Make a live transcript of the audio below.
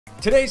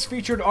Today's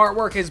featured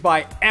artwork is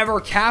by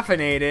Ever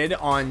Caffeinated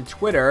on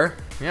Twitter.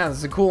 Yeah, this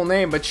is a cool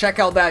name, but check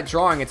out that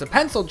drawing. It's a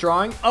pencil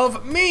drawing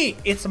of me.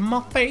 It's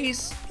my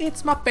face.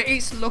 It's my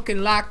face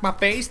looking like my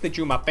face that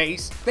drew my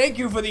face. Thank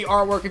you for the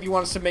artwork. If you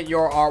want to submit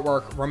your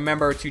artwork,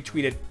 remember to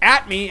tweet it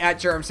at me at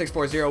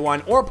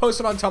Jerem6401 or post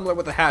it on Tumblr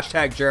with the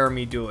hashtag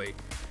Jeremy Dooley.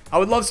 I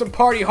would love some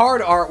party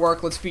hard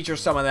artwork. Let's feature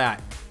some of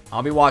that.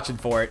 I'll be watching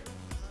for it.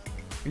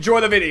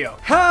 Enjoy the video.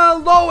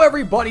 Hello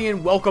everybody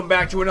and welcome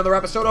back to another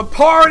episode of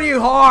Party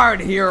Hard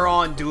here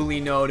on Dooley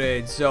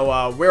Noted.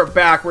 So we're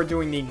back. We're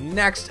doing the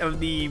next of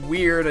the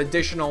weird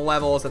additional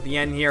levels at the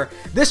end here.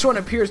 This one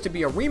appears to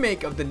be a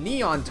remake of the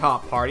Neon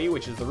Top Party,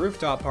 which is the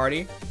rooftop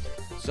party.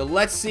 So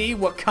let's see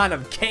what kind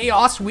of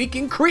chaos we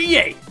can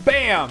create.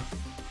 Bam!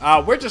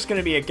 We're just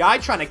gonna be a guy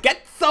trying to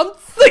get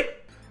something.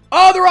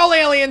 Oh, they're all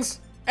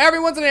aliens.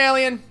 Everyone's an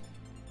alien.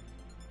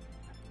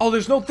 Oh,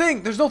 there's no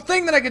thing. There's no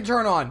thing that I can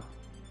turn on.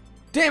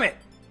 Damn it!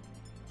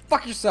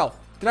 Fuck yourself.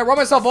 Did I run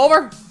myself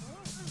over?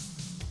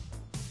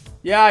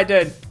 Yeah, I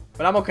did.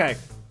 But I'm okay.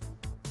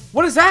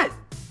 What is that?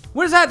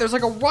 What is that? There's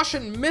like a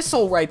Russian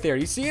missile right there.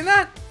 You seeing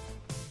that?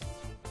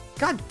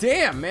 God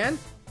damn, man.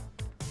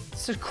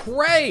 This is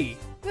cray.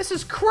 This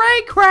is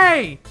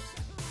cray.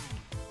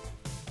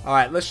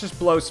 Alright, let's just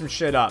blow some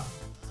shit up.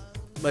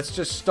 Let's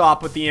just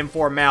stop with the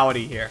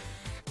informality here.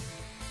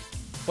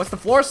 What's the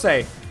floor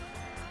say?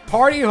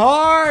 Party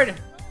hard!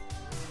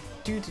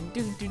 You want to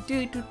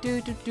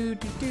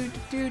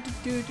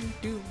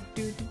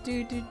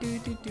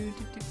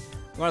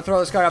throw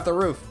this guy off the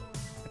roof?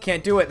 I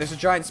can't do it. There's a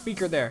giant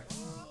speaker there.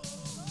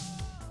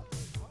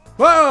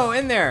 Whoa,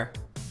 in there.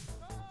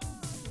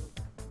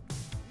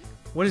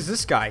 What is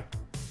this guy?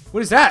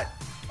 What is that?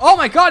 Oh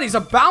my god, he's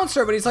a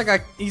bouncer, but he's like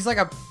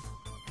a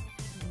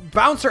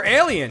bouncer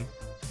alien.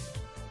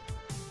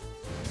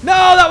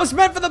 No, that was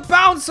meant for the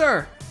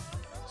bouncer.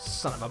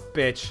 Son of a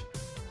bitch.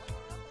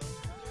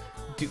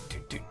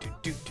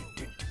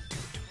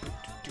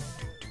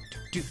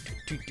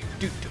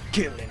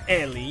 Killing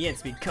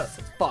aliens because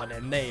it's fun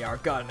and they are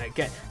gonna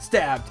get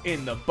stabbed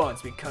in the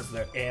butts because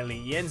they're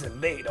aliens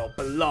and they don't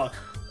belong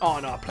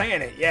on our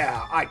planet.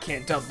 Yeah, I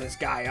can't dump this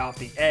guy off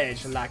the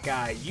edge like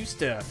I used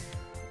to.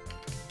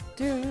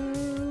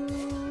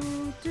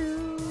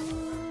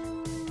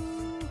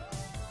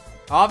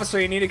 Officer,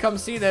 you need to come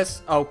see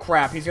this. Oh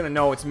crap, he's gonna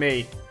know it's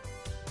me.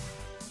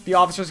 The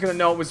officer's gonna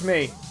know it was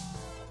me.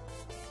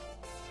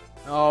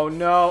 Oh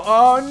no,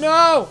 oh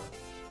no!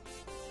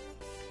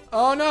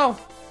 Oh no!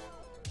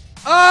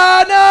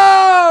 Oh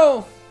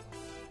no!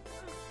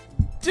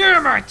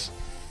 Damn it!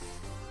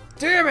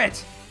 Damn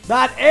it!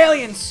 That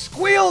alien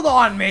squealed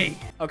on me!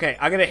 Okay,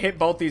 I gotta hit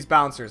both these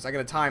bouncers. I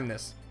gotta time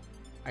this.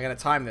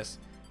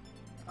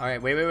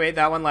 Alright, wait.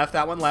 That one left.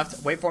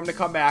 Wait for him to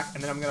come back,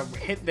 and then I'm gonna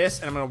hit this,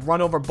 and I'm gonna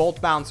run over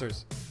both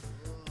bouncers.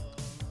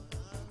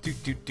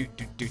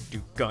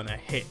 Gonna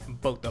hit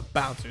both the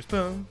bouncers.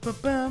 Boom, boom,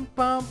 boom,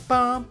 boom,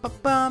 boom,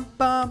 boom,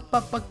 boom,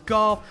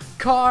 golf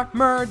car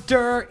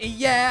murder.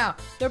 Yeah,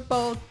 they're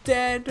both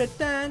dead.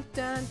 Dun,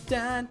 dun,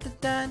 dun, dun,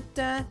 dun,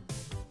 dun.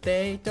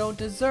 They don't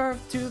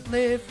deserve to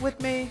live with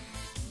me.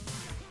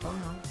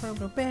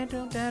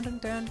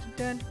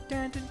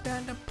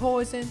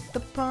 Poison the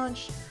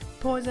punch.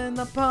 Poison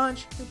the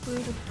punch.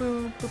 Boo,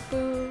 boo,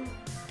 boo,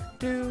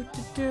 do,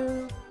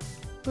 do,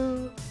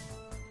 boo.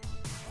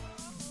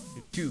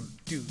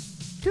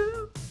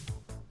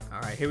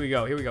 Alright, here we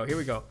go.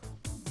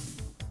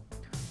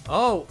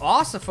 Oh,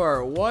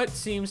 Ossifer, what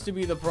seems to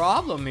be the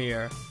problem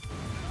here?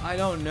 I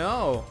don't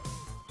know.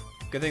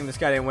 Good thing this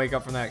guy didn't wake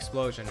up from that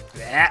explosion.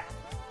 Blech.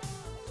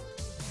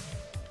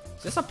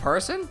 Is this a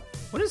person?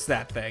 What is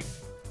that thing?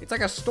 It's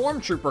like a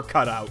stormtrooper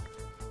cutout.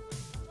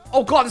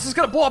 Oh god, this is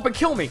gonna blow up and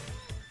kill me.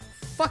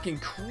 Fucking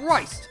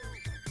Christ.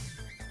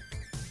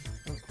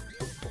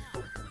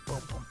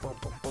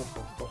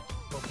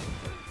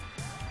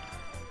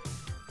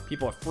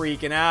 People are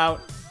freaking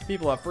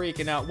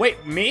out.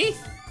 Wait, me?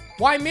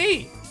 Why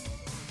me?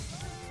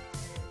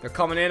 They're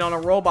coming in on a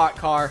robot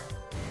car.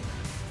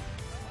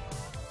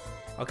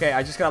 Okay,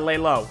 I just gotta lay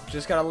low.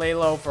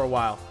 For a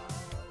while.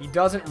 He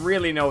doesn't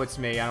really know it's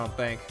me, I don't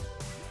think.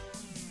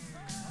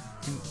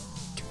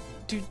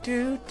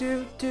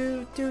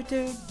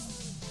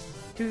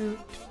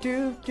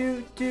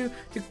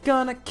 They're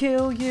gonna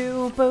kill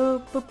you.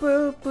 Boo, boo,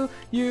 boo, boo.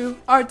 You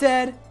are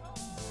dead.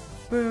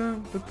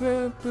 Boom, boom,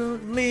 boom,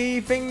 boom.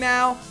 Leaving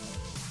now.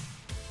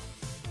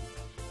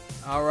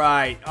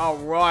 Alright.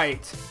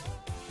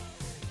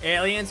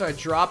 Aliens are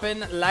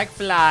dropping like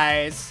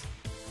flies.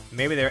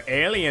 Maybe they're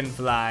alien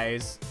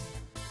flies.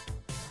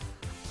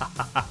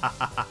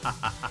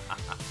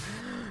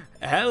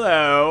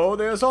 Hello.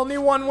 There's only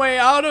one way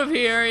out of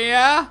here,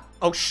 yeah?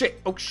 Oh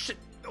shit.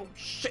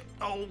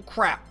 Oh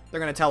crap. They're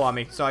gonna tell on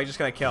me, so I just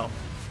gotta kill.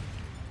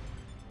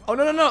 Oh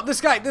no. This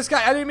guy. I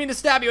didn't mean to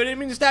stab you.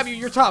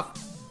 You're tough.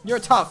 You're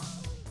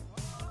tough.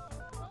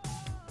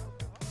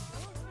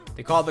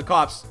 They called the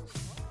cops.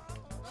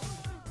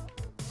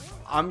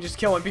 I'm just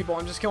killing people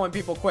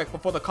quick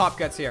before the cop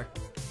gets here.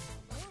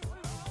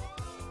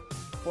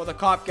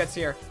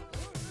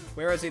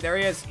 Where is he? There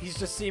he is. He's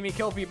just seeing me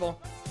kill people.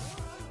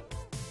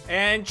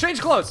 And change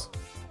clothes.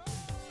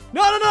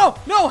 No, no, no.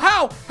 No,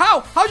 how? How?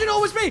 How'd you know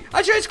it was me?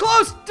 I changed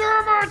clothes.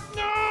 Damn it.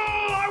 No,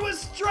 I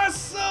was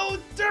dressed so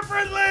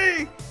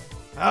differently.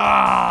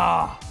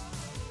 Ah.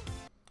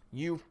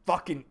 You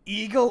fucking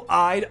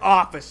eagle-eyed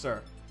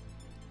officer.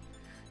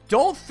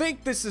 Don't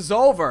think this is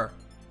over.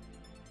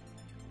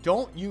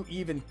 Don't you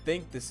even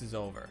think this is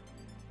over.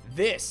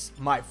 This,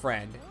 my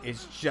friend,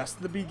 is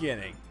just the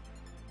beginning.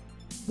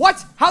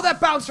 What? How'd that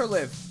bouncer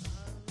live?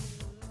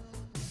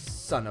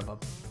 Son of a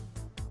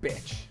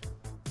bitch.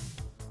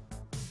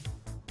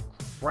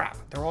 Crap.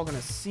 They're all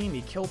gonna see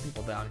me kill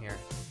people down here.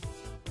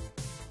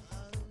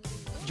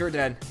 You're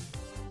dead.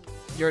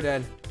 You're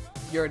dead.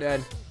 You're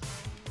dead.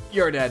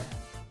 You're dead.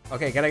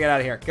 Okay, gotta get out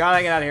of here.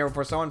 Gotta get out of here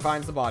before someone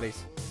finds the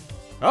bodies.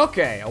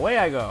 Okay, away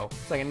I go.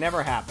 It's like it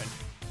never happened.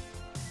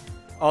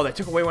 Oh, they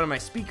took away one of my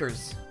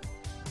speakers.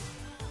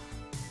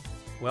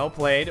 Well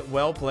played.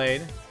 Well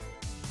played.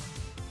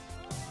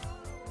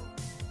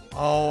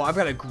 Oh, I've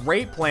got a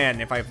great plan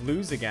if I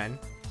lose again.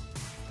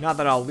 Not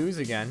that I'll lose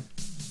again.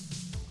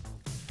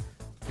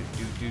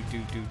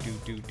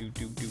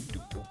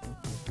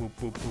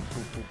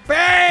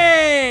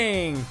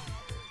 Bang!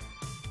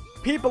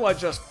 People are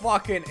just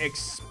fucking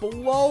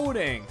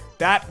exploding.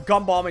 That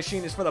gumball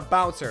machine is for the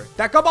bouncer.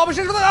 That gumball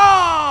machine is for the...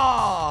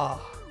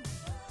 Oh!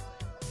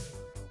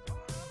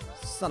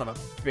 Son of a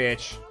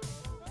bitch.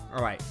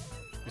 Alright.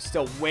 There's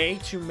still way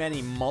too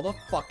many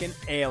motherfucking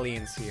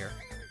aliens here.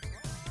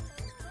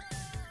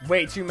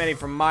 Way too many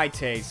for my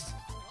taste.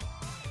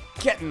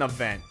 Get in the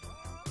vent.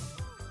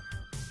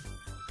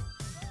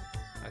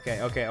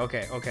 Okay, okay,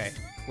 okay, okay.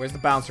 Where's the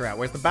bouncer at?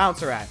 Where's the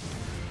bouncer at?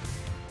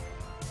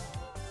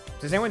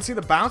 Does anyone see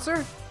the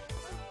bouncer?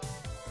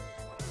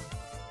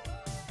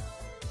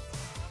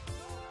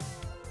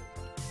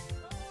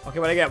 Okay,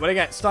 what do I get? What do I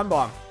get? Stun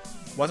bomb.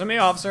 Wasn't me,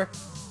 officer.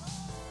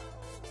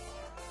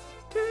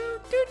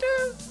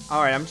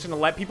 Alright, I'm just gonna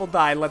let people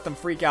die, let them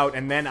freak out,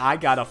 and then I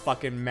got a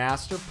fucking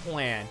master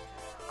plan.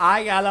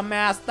 I got a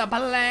master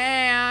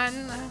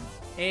plan.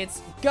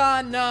 It's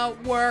gonna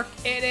work,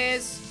 it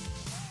is.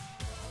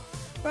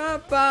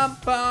 Bum, bum,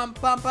 bum,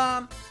 bum,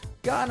 bum.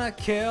 Gonna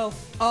kill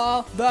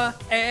all the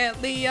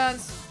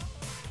aliens.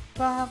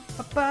 Bum,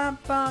 bum, bum,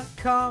 bum.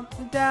 Come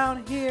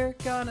down here.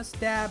 Gonna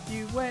stab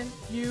you when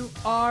you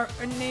are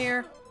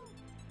near.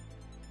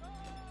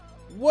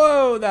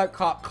 Whoa, that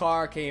cop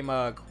car came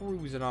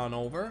cruising on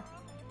over.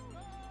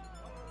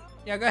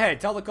 Yeah, go ahead.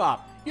 Tell the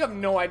cop. You have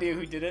no idea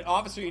who did it.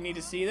 Officer, you need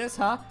to see this,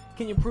 huh?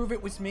 Can you prove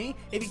it was me?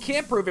 If you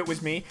can't prove it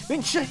was me,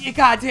 then shut your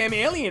goddamn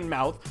alien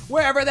mouth,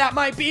 wherever that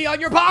might be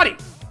on your body.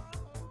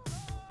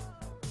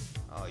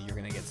 Oh, you're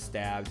gonna get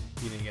stabbed.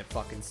 You're gonna get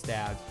fucking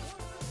stabbed.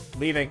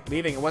 Leaving,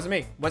 leaving. It wasn't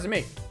me. Wasn't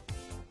me.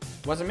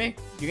 Wasn't me.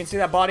 You can see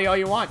that body all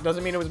you want.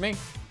 Doesn't mean it was me.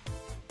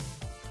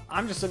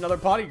 I'm just another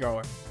party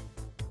goer.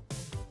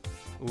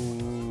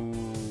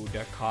 Ooh,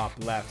 the cop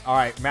left. All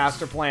right,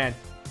 master plan.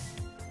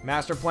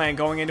 Master plan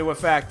going into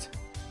effect.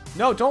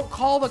 No, don't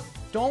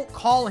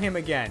call him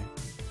again.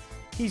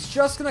 He's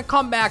just gonna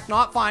come back,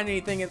 not find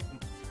anything, and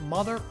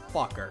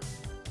motherfucker.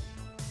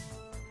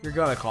 You're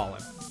gonna call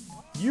him.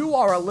 You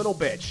are a little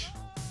bitch.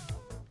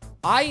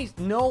 I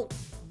know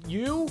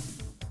you.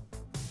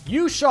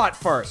 You shot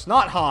first,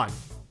 not Han.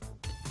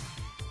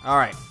 All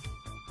right.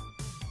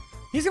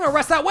 He's gonna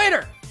arrest that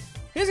waiter.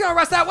 He's gonna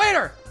arrest that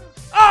waiter.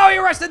 Oh, he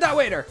arrested that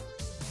waiter.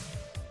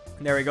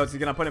 And there he goes. He's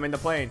gonna put him in the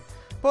plane.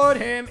 Put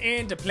him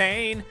into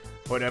plane.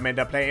 Put him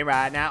into plane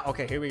right now.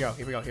 Okay, here we go.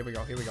 Here we go. Here we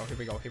go. Here we go. Here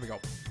we go. Here we go.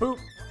 Boop.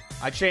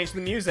 I changed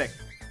the music.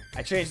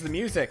 I changed the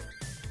music.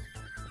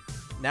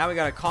 Now we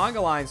got a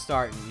conga line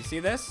starting. You see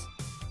this?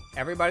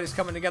 Everybody's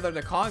coming together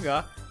to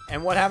conga.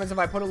 And what happens if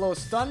I put a little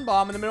stun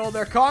bomb in the middle of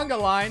their conga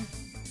line?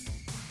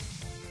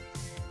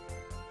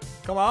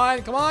 Come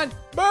on. Come on.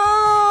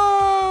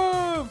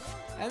 Boom!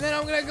 And then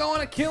I'm going to go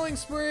on a killing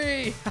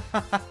spree.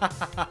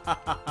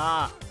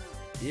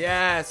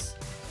 Yes.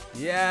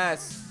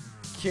 Yes.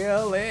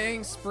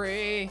 Killing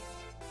spree.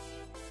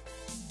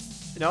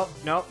 Nope,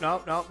 nope,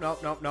 nope, nope, nope,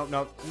 nope, nope,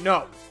 nope.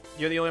 No.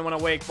 You're the only one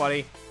awake,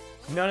 buddy.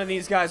 None of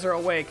these guys are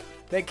awake.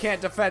 They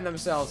can't defend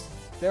themselves.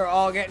 They're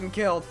all getting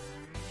killed.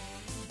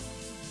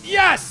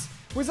 Yes!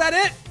 Was that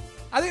it?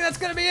 I think that's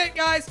gonna be it,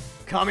 guys.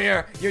 Come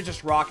here. You're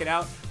just rocking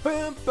out.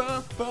 Boom,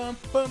 boom, boom,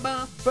 boom,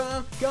 boom,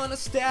 boom. Gonna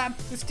stab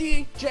this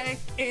DJ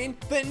in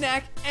the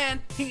neck,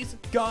 and he's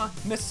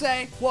gonna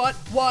say, what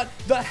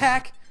the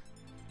heck?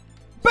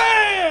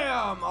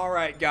 Bam! All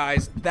right,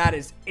 guys, that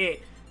is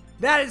it.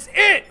 That is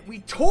it. We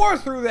tore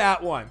through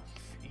that one.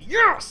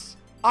 Yes!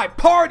 I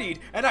partied,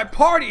 and I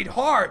partied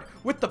hard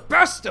with the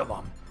best of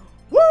them.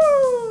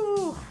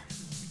 Woo!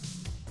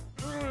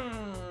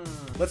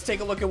 Let's take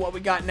a look at what we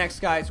got next,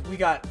 guys. We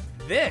got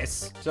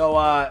this.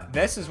 So,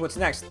 this is what's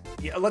next.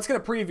 Yeah, let's get a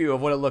preview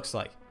of what it looks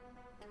like.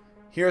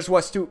 Here's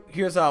what to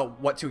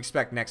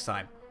expect next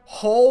time.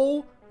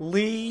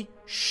 Holy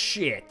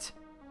shit.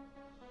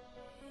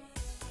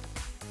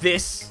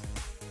 This,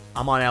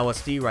 I'm on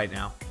LSD right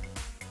now.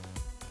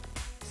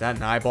 Is that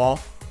an eyeball?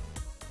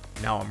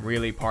 Now I'm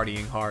really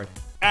partying hard.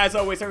 As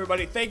always,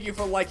 everybody, thank you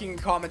for liking and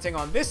commenting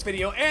on this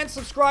video and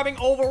subscribing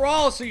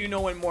overall so you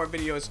know when more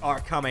videos are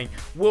coming.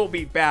 We'll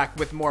be back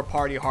with more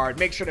Party Hard.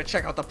 Make sure to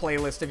check out the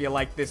playlist if you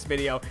like this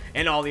video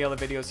and all the other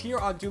videos here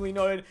on Dooley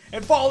Noted.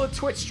 And follow the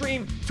Twitch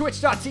stream,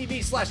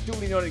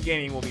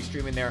 twitch.tv/DooleyNotedGaming. We'll be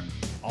streaming there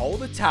all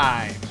the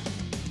time.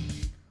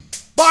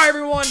 Bye,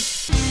 everyone!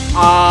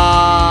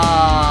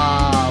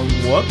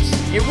 Whoops.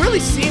 It really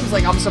seems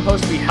like I'm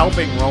supposed to be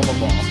helping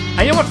Romaball.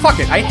 And you know what? Fuck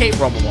it. I hate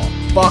Romaball.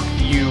 Fuck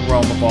you,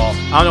 Romaball.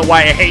 I don't know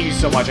why I hate you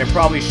so much. I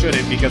probably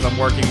shouldn't because I'm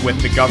working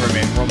with the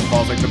government.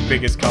 Romaball's like the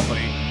biggest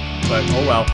company. But, oh well.